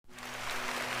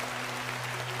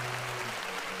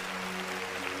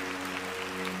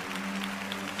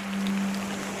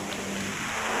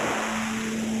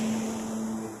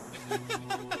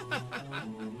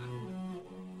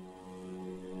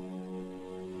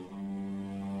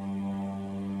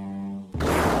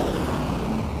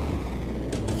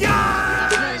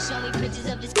Show me pictures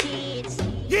of his kids.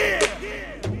 Yeah.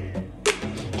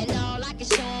 And all I could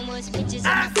show him was pictures of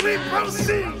As my we friends.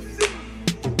 proceed.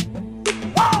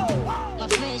 Whoa. My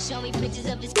friends show me pictures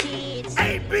of his kids.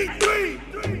 AB3.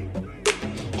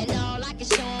 And all I could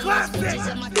show him was Klassik pictures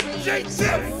of my friends. Jae.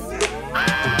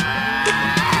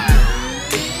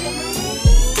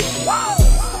 Whoa.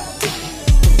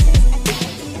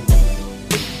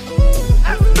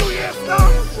 As the new year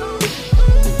starts,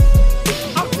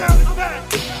 uptown is back.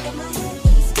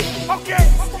 Okay.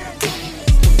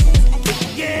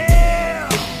 Yeah.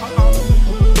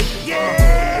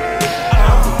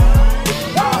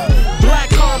 Black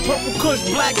car, purple kush,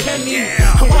 black penny.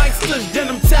 White slush,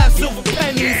 denim tab, silver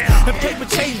pennies. And paper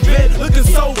chase bed, looking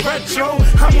so retro.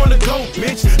 I'm on the go,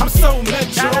 bitch. I'm so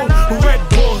metro. Red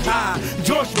Bull high,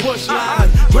 George Bush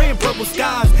live. Gray and purple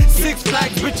skies, Six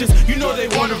Flags bitches. You know they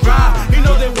wanna ride, you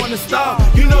know they wanna stop,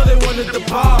 you know they wanna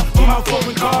depart from our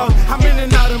foreign cars. I'm in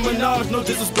and out of Menage, no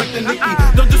disrespect to Nikki.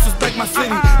 Don't disrespect my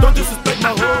city, don't disrespect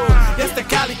my hood. Yes, the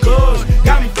Cali Kush,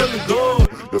 got me feeling good.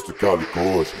 That's the Cali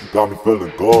Kush, got me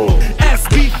feeling good.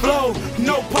 SB flow,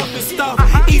 no pumping stuff.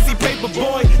 Easy paper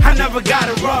boy, I never got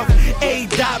it rough. A.B.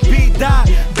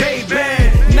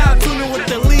 baby. Now tune in with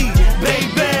the lead,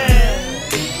 baby.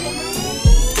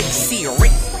 See you,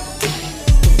 Rick.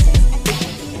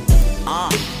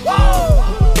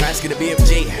 Klassik the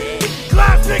BFG.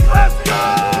 Klassik, let's go.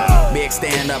 Big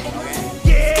stand up.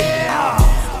 Yeah.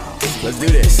 Let's do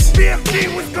this.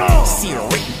 BFG, let's go. See you,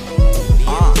 Rick.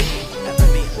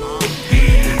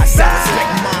 I said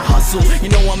respect my hustle. You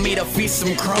know I made a feast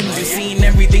some crumbs. You seen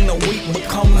everything the week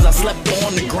becomes. I slept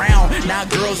on the ground. Now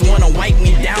girls wanna wipe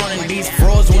me down, and these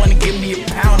frauds wanna give me a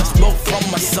pound. I spoke from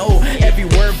my soul. Every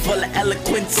word full of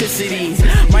eloquenticities.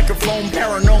 Microphone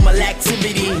paranormal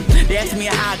activity. They ask me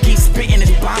how I keep spitting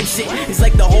this bomb shit. It's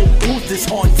like the whole booth is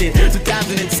haunted.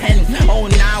 2010,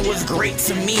 09 was great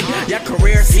to me. Your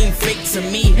career seemed fake to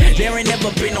me. There ain't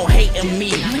never been no hate in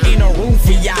me. Ain't no room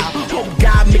for y'all. Hope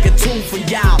God make a tune for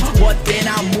y'all. But then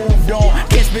I moved on.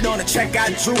 Can't spit on the track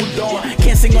I drew on.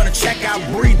 Can't sing on the track I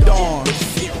breathed on.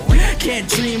 Can't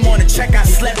dream on the track I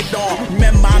slept on.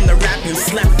 Remember I'm the rap you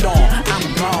slept on.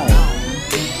 I'm gone.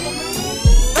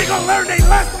 They gon' learn they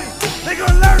lesson. They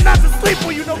gon' learn not to sleep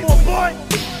on you no more, boy.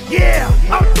 Yeah,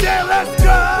 out there, let's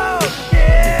go.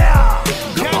 Yeah.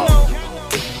 Come on.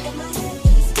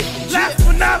 Last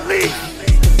but not least,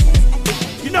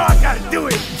 you know I gotta do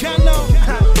it.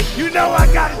 You know I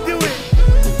gotta do it.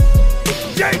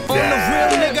 On the real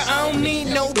nigga, I don't need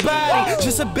nobody.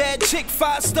 Just a bad chick,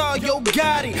 5-star, yo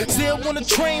Gotti. Still wanna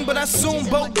train, but I soon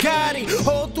Bugatti.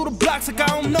 All through the blocks like I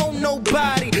don't know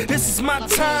nobody. This is my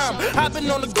time, I've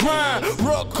been on the grind.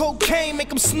 Raw cocaine, make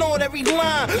them snort every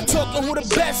line. Talking who the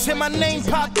best, hear my name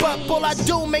pop up. All I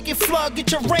do, make it flood,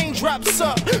 get your raindrops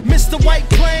up. Mr. White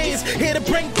Plains, here to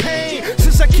bring pain.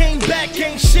 Since I came back,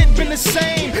 ain't shit been the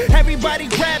same. Everybody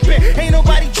rapping, ain't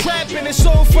nobody trapping. It's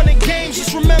all fun and games,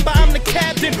 just remember I'm the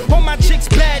captain. All my chicks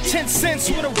bad, 10 cents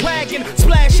with a wagon.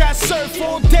 Splash, I surf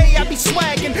all day, I be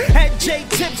swagging. Had J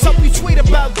Tips up, we tweet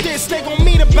about this. They gon'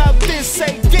 meet about this,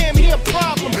 say damn, he a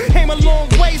problem. Came a long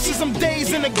way since some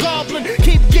days in the goblin.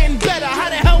 Keep getting better, how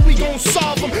the hell we gon'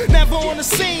 solve them? Never on the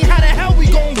scene, how the hell we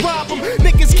gon' rob them?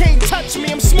 Niggas can't touch me,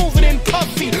 I'm smoother than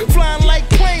Puffy. Flying like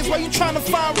planes while you tryna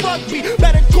find rugby.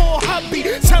 Better call hubby,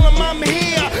 tell him I'm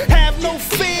here. Have no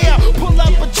fear, pull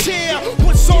up a chair.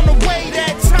 What's on the way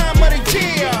that time of the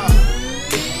year?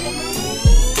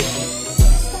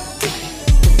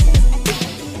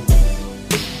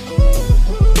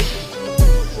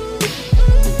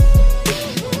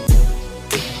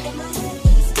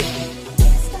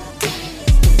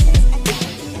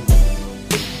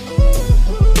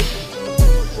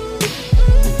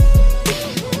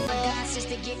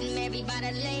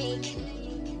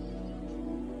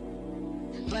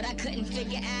 But I couldn't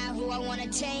figure out who I wanna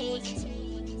take.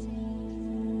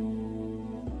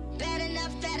 Bad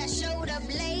enough that I showed up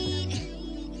late.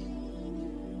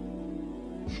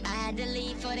 I had to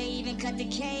leave before they even cut the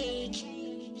cake.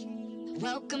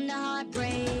 Welcome to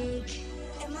heartbreak.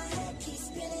 And my head keeps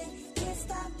spinning, can't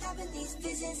stop having these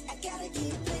visions. I gotta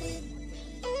keep